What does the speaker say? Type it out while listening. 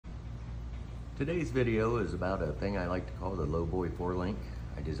Today's video is about a thing I like to call the Lowboy 4-link.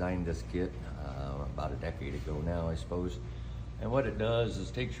 I designed this kit about a decade ago now, I suppose. And what it does is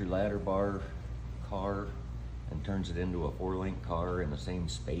takes your ladder bar car and turns it into a 4-link car in the same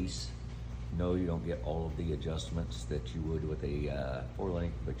space. No, you don't get all of the adjustments that you would with a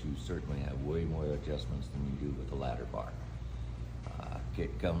 4-link, but you certainly have way more adjustments than you do with a ladder bar.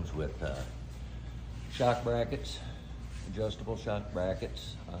 Kit comes with shock brackets, adjustable shock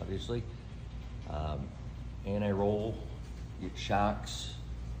brackets, obviously. Anti-roll, get shocks,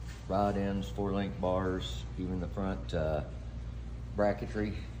 rod ends, 4-link bars, even the front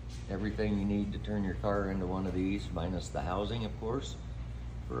bracketry, everything you need to turn your car into one of these, minus the housing, of course,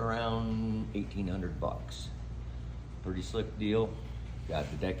 for around 1,800 bucks. Pretty slick deal. Got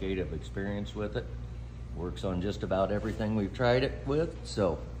a decade of experience with it. Works on just about everything we've tried it with.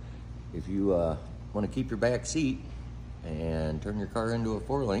 So if you want to keep your back seat and turn your car into a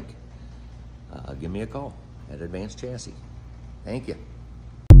 4-link, give me a call at Advanced Chassis. Thank you.